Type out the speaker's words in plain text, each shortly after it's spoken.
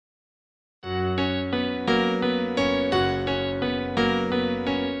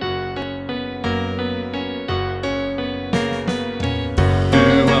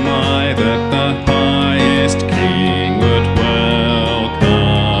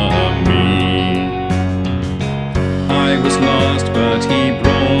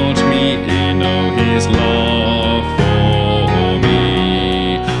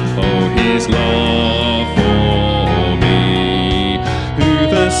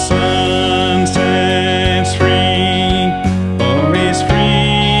Son sets free, oh, is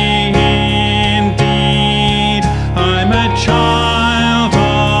free indeed. I'm a child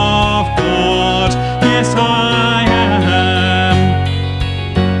of God, yes I am.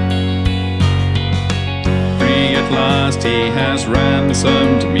 Free at last, He has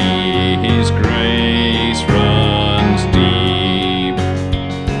ransomed me, His grace runs deep.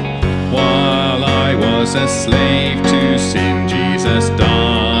 While I was a slave to sin, Jesus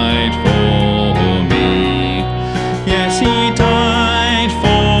died for me. Yes, He died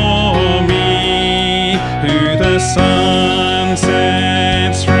for me. Who the Son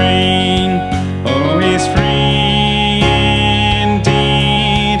sets free, oh, is free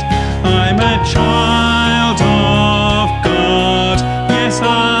indeed. I'm a child of God, yes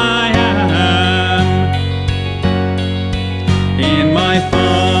I am. In my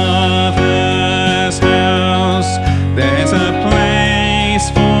Father's house there's a place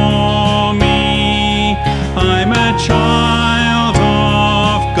for me. I'm a child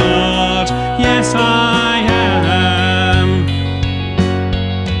of God, yes I am.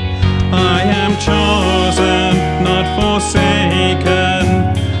 I am chosen, not forsaken.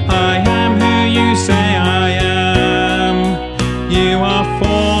 I am who you say I am. You are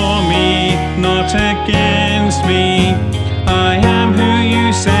for me, not against me. I am who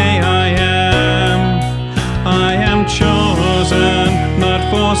you say I am. I am chosen, not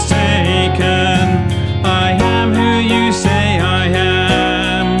forsaken. I am who you say I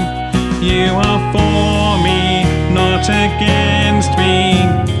am. You are for me, not against me.